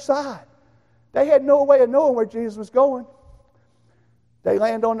the other side. They had no way of knowing where Jesus was going. They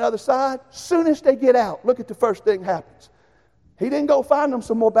land on the other side. Soon as they get out, look at the first thing happens. He didn't go find them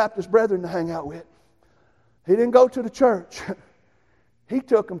some more Baptist brethren to hang out with. He didn't go to the church. He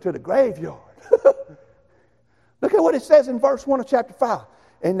took them to the graveyard. Look at what it says in verse 1 of chapter 5.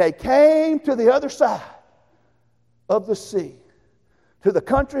 And they came to the other side of the sea, to the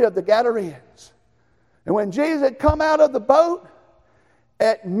country of the Gadarenes. And when Jesus had come out of the boat,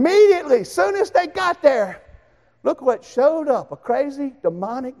 immediately, soon as they got there, look what showed up. A crazy,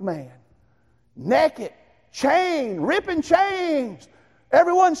 demonic man. Naked, chained, ripping chains.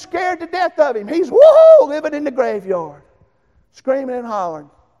 Everyone's scared to death of him. He's, living in the graveyard. Screaming and hollering.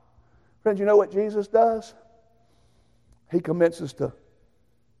 Friends, you know what Jesus does? He commences to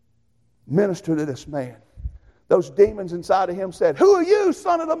minister to this man. Those demons inside of him said, who are you,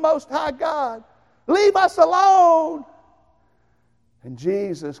 Son of the Most High God? Leave us alone. And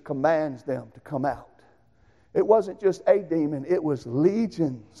Jesus commands them to come out. It wasn't just a demon, it was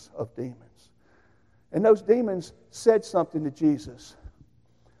legions of demons. And those demons said something to Jesus.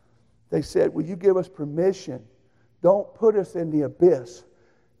 They said, will you give us permission? Don't put us in the abyss.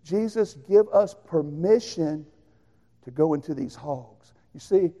 Jesus, give us permission to go into these hogs. You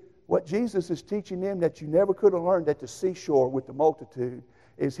see, what Jesus is teaching them that you never could have learned at the seashore with the multitude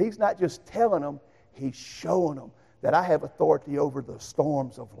is He's not just telling them, He's showing them that I have authority over the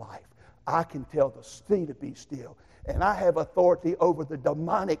storms of life. I can tell the sea to be still. And I have authority over the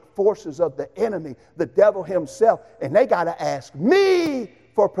demonic forces of the enemy, the devil himself. And they got to ask me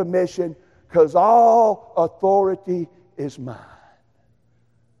for permission because all authority is mine.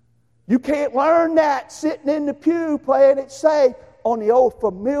 You can't learn that sitting in the pew playing it safe on the old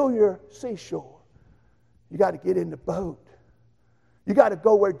familiar seashore. You got to get in the boat. You got to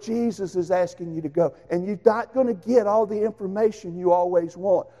go where Jesus is asking you to go. And you're not going to get all the information you always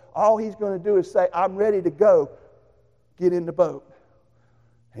want. All He's going to do is say, I'm ready to go. Get in the boat.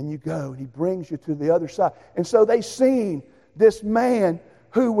 And you go, and He brings you to the other side. And so they seen this man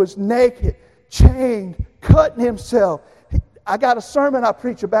who was naked, chained, cutting himself. I got a sermon I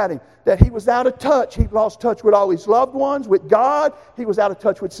preach about him, that he was out of touch. He lost touch with all his loved ones, with God. He was out of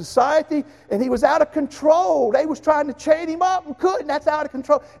touch with society, and he was out of control. They was trying to chain him up and couldn't. That's out of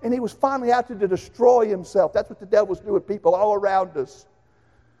control. And he was finally out to destroy himself. That's what the devil's doing with people all around us.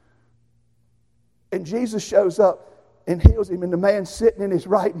 And Jesus shows up and heals him, and the man's sitting in his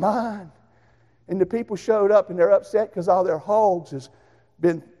right mind. And the people showed up, and they're upset because all their hogs has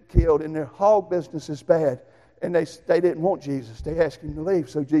been killed, and their hog business is bad. And they didn't want Jesus. They asked him to leave,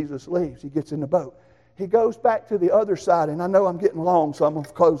 so Jesus leaves. He gets in the boat. He goes back to the other side, and I know I'm getting long, so I'm going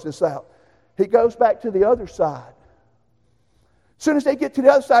to close this out. He goes back to the other side. As soon as they get to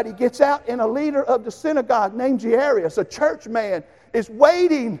the other side, he gets out, and a leader of the synagogue named Jairus, a church man, is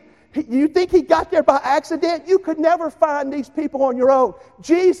waiting. You think he got there by accident? You could never find these people on your own.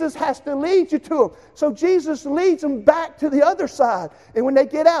 Jesus has to lead you to them. So Jesus leads them back to the other side. And when they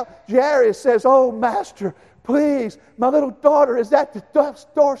get out, Jairus says, "Oh, Master, please, my little daughter is at the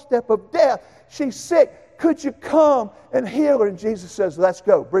doorstep of death. She's sick. Could you come and heal her?" And Jesus says, "Let's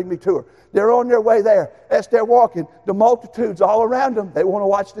go. Bring me to her." They're on their way there. As they're walking, the multitudes all around them, they want to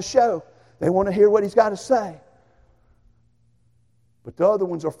watch the show. They want to hear what he's got to say. But the other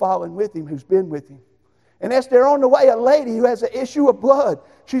ones are following with him, who's been with him. And as they're on the way, a lady who has an issue of blood.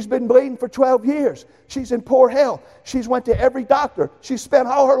 She's been bleeding for 12 years. She's in poor health. She's went to every doctor. She spent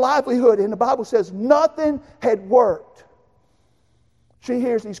all her livelihood, and the Bible says nothing had worked. She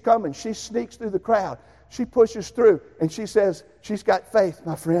hears he's coming. She sneaks through the crowd. She pushes through, and she says, she's got faith,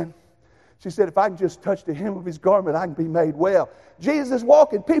 my friend. She said, if I can just touch the hem of his garment, I can be made well. Jesus is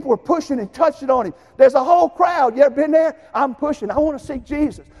walking. People are pushing and touching on him. There's a whole crowd. You ever been there? I'm pushing. I want to see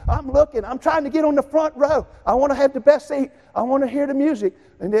Jesus. I'm looking. I'm trying to get on the front row. I want to have the best seat. I want to hear the music.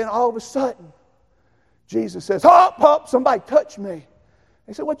 And then all of a sudden, Jesus says, "Hop, hop, somebody touch me."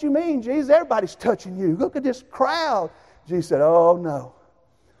 They said, "What you mean, Jesus? Everybody's touching you. Look at this crowd." Jesus said, "Oh, no.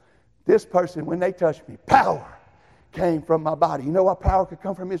 This person, when they touched me, power came from my body." You know why power could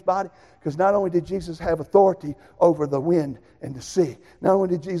come from his body? Because not only did Jesus have authority over the wind and the sea, not only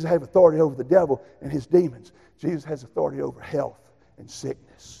did Jesus have authority over the devil and his demons, Jesus has authority over health and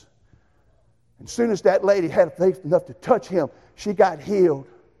sickness. And as soon as that lady had faith enough to touch him, she got healed.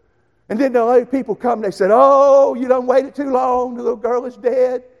 And then the other people come, they said, "Oh, you done waited too long. The little girl is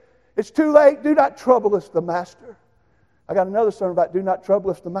dead. It's too late. Do not trouble us, the Master." I got another sermon about do not trouble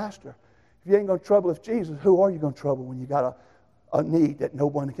us, the Master. If you ain't going to trouble us, Jesus, who are you going to trouble when you got a need that no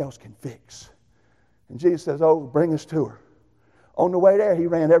one else can fix? And Jesus says, "Oh, bring us to her." On the way there, he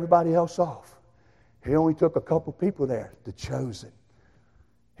ran everybody else off. He only took a couple people there, the chosen.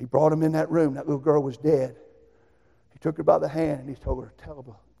 He brought them in that room. That little girl was dead. He took her by the hand and he told her,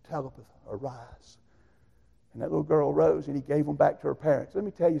 Tabitha, arise. And that little girl rose and he gave them back to her parents. Let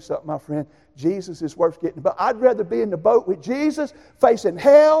me tell you something, my friend. Jesus is worth getting. But I'd rather be in the boat with Jesus, facing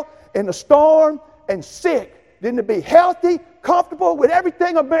hell and the storm and sick, than to be healthy, comfortable with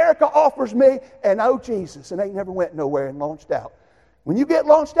everything America offers me, and know Jesus, and ain't never went nowhere and launched out. When you get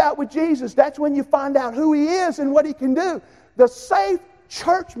launched out with Jesus, that's when you find out who he is and what he can do. The safe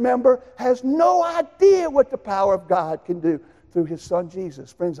church member has no idea what the power of God can do through his son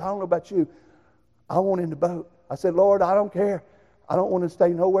Jesus. Friends, I don't know about you. I want in the boat. I said, "Lord, I don't care. I don't want to stay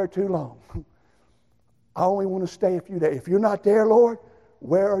nowhere too long. I only want to stay a few days. If you're not there, Lord,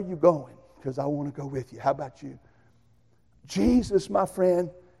 where are you going? Because I want to go with you." How about you? Jesus, my friend,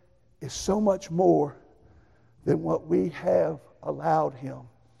 is so much more than what we have allowed him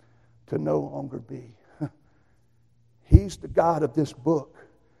to no longer be. He's the God of this book.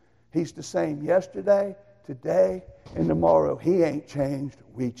 He's the same yesterday, today, and tomorrow. He ain't changed.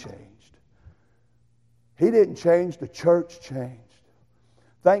 We changed. He didn't change. The church changed.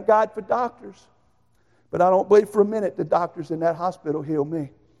 Thank God for doctors. But I don't believe for a minute the doctors in that hospital healed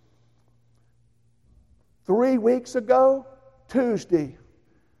me. 3 weeks ago, Tuesday,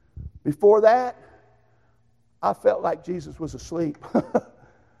 before that, I felt like Jesus was asleep.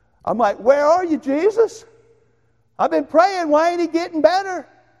 I'm like, "Where are you, Jesus? I've been praying. Why ain't he getting better?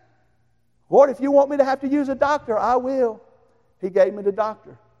 Lord, if you want me to have to use a doctor, I will." He gave me the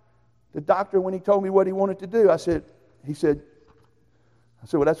doctor. The doctor, when he told me what he wanted to do, I said,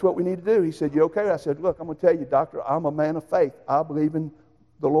 "Well, that's what we need to do." He said, "You okay?" I said, "Look, I'm going to tell you, doctor, I'm a man of faith. I believe in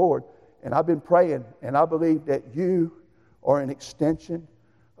the Lord. And I've been praying, and I believe that you are an extension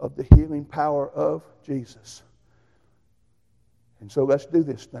of the healing power of Jesus. And so let's do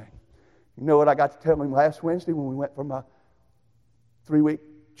this thing. You know what I got to tell him last Wednesday when we went for my 3-week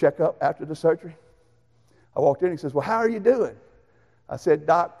checkup after the surgery? I walked in and he says, well, how are you doing? I said,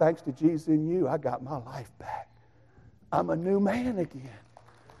 Doc, thanks to Jesus in you, I got my life back. I'm a new man again.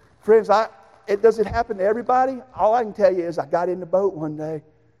 Friends, does it happen to everybody? All I can tell you is I got in the boat one day,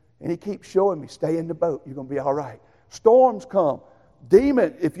 and he keeps showing me, stay in the boat. You're going to be all right. Storms come.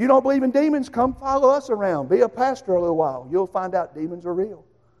 If you don't believe in demons, come follow us around. Be a pastor a little while. You'll find out demons are real.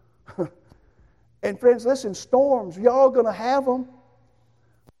 And friends, listen, storms, y'all going to have them.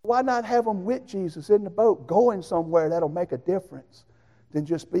 Why not have them with Jesus in the boat, going somewhere that'll make a difference than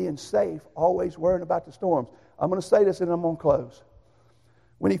just being safe, always worrying about the storms? I'm going to say this and I'm going to close.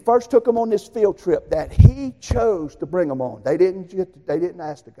 When he first took them on this field trip that he chose to bring them on, they didn't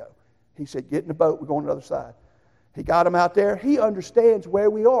ask to go. He said, get in the boat, we're going to the other side. He got them out there. He understands where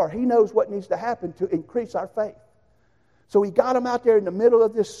we are. He knows what needs to happen to increase our faith. So he got them out there in the middle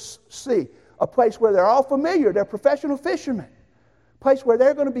of this sea, a place where they're all familiar. They're professional fishermen. A place where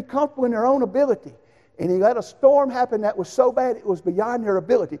they're going to be comfortable in their own ability. And he let a storm happen that was so bad it was beyond their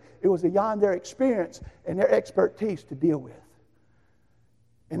ability. It was beyond their experience and their expertise to deal with.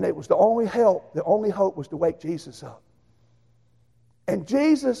 And it was the only hope was to wake Jesus up. And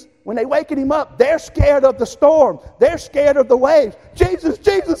Jesus, when they waken him up, they're scared of the storm. They're scared of the waves. Jesus,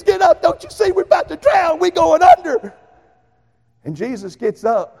 get up. Don't you see we're about to drown? We're going under. And Jesus gets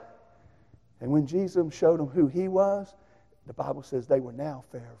up. And when Jesus showed them who he was, the Bible says they were now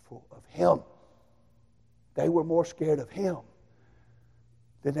fearful of him. They were more scared of him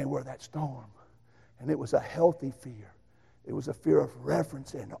than they were that storm. And it was a healthy fear. It was a fear of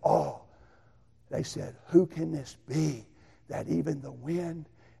reverence and awe. They said, who can this be that even the wind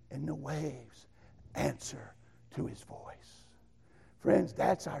and the waves answer to his voice? Friends,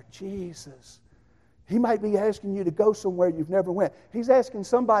 that's our Jesus. He might be asking you to go somewhere you've never went. He's asking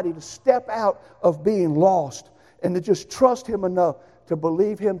somebody to step out of being lost and to just trust him enough to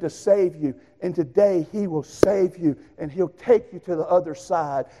believe him to save you. And today he will save you, and he'll take you to the other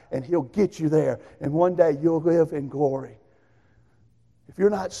side, and he'll get you there. And one day you'll live in glory. If you're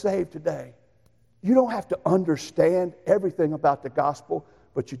not saved today, you don't have to understand everything about the gospel,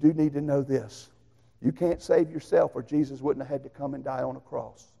 but you do need to know this. You can't save yourself, or Jesus wouldn't have had to come and die on a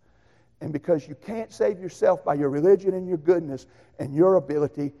cross. And because you can't save yourself by your religion and your goodness and your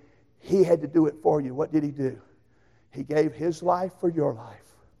ability, he had to do it for you. What did he do? He gave his life for your life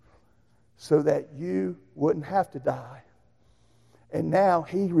so that you wouldn't have to die. And now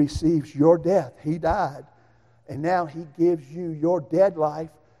he receives your death. He died. And now he gives you your dead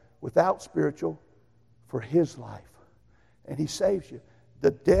life without spiritual for his life. And he saves you.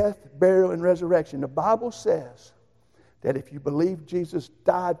 The death, burial, and resurrection. The Bible says that if you believe Jesus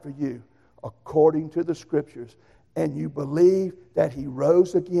died for you according to the Scriptures, and you believe that he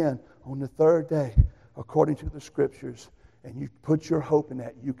rose again on the third day according to the Scriptures, and you put your hope in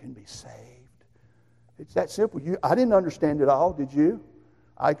that, you can be saved. It's that simple. I didn't understand it all, did you?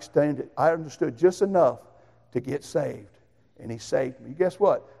 I understood just enough to get saved, and he saved me. Guess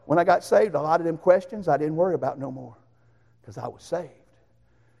what? When I got saved, a lot of them questions I didn't worry about no more because I was saved.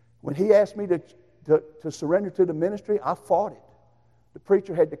 When he asked me to surrender to the ministry, I fought it. The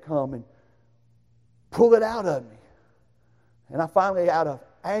preacher had to come and pull it out of me. And I finally, out of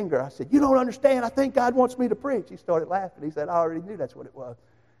anger, I said, you don't understand. I think God wants me to preach. He started laughing. He said, I already knew that's what it was.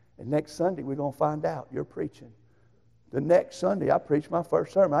 And next Sunday, we're going to find out you're preaching. The next Sunday, I preached my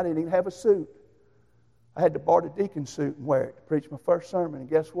first sermon. I didn't even have a suit. I had to borrow the deacon's suit and wear it to preach my first sermon. And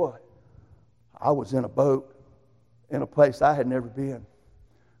guess what? I was in a boat in a place I had never been.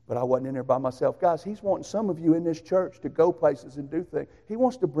 But I wasn't in there by myself. Guys, he's wanting some of you in this church to go places and do things. He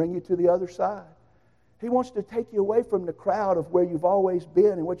wants to bring you to the other side. He wants to take you away from the crowd of where you've always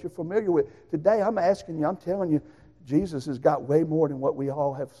been and what you're familiar with. Today, I'm asking you, I'm telling you, Jesus has got way more than what we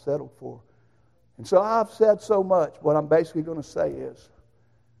all have settled for. And so I've said so much. What I'm basically going to say is,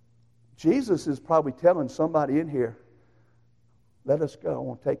 Jesus is probably telling somebody in here, let us go. I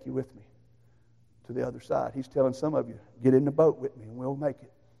want to take you with me to the other side. He's telling some of you, get in the boat with me and we'll make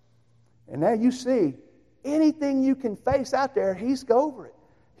it. And now you see, anything you can face out there, he's over it.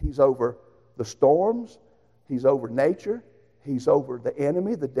 He's over the storms. He's over nature. He's over the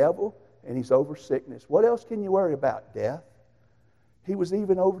enemy, the devil. And he's over sickness. What else can you worry about? Death. He was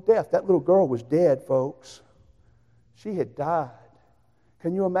even over death. That little girl was dead, folks. She had died.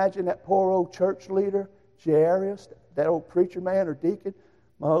 Can you imagine that poor old church leader, Jairus, that old preacher man or deacon?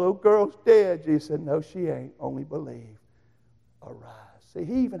 My little girl's dead. Jesus said, no, she ain't. Only believe. Arise. See,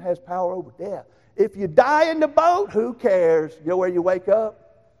 He even has power over death. If you die in the boat, who cares? You know where you wake up?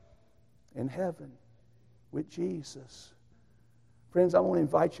 In heaven with Jesus. Friends, I want to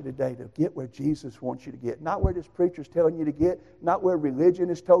invite you today to get where Jesus wants you to get. Not where this preacher's telling you to get. Not where religion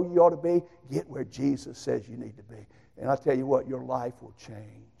has told you ought to be. Get where Jesus says you need to be. And I tell you what, your life will change.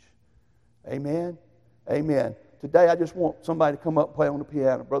 Amen? Amen. Today I just want somebody to come up and play on the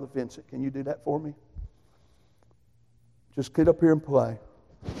piano. Brother Vincent, can you do that for me? Just get up here and play.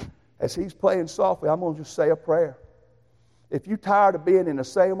 As he's playing softly, I'm going to just say a prayer. If you're tired of being in the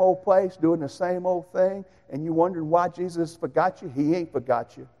same old place, doing the same old thing, and you're wondering why Jesus forgot you, He ain't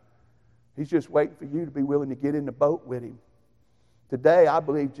forgot you. He's just waiting for you to be willing to get in the boat with Him. Today, I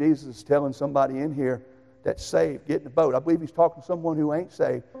believe Jesus is telling somebody in here that's saved, get in the boat. I believe He's talking to someone who ain't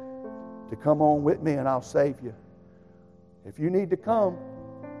saved to come on with me and I'll save you. If you need to come,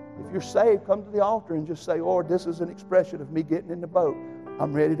 if you're saved, come to the altar and just say, Lord, this is an expression of me getting in the boat.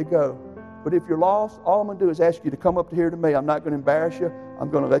 I'm ready to go. But if you're lost, all I'm going to do is ask you to come up to here to me. I'm not going to embarrass you.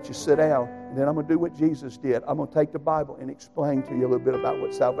 I'm going to let you sit down. And then I'm going to do what Jesus did. I'm going to take the Bible and explain to you a little bit about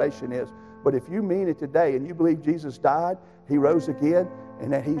what salvation is. But if you mean it today and you believe Jesus died, He rose again,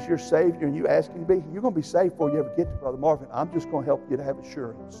 and that He's your Savior, and you ask Him to be, you're going to be saved before you ever get to Brother Marvin. I'm just going to help you to have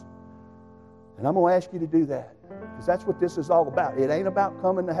assurance. And I'm going to ask you to do that. Because that's what this is all about. It ain't about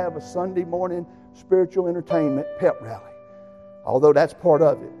coming to have a Sunday morning spiritual entertainment pep rally. Although that's part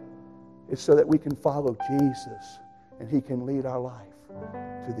of it. It's so that we can follow Jesus and He can lead our life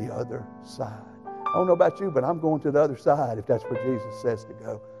to the other side. I don't know about you, but I'm going to the other side if that's where Jesus says to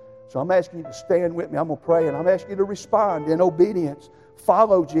go. So I'm asking you to stand with me. I'm going to pray, and I'm asking you to respond in obedience.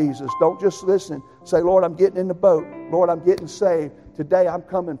 Follow Jesus. Don't just listen. Say, Lord, I'm getting in the boat. Lord, I'm getting saved. Today I'm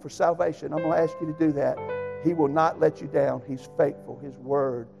coming for salvation. I'm going to ask you to do that. He will not let you down. He's faithful. His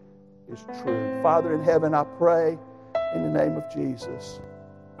word is true. Father in heaven, I pray in the name of Jesus.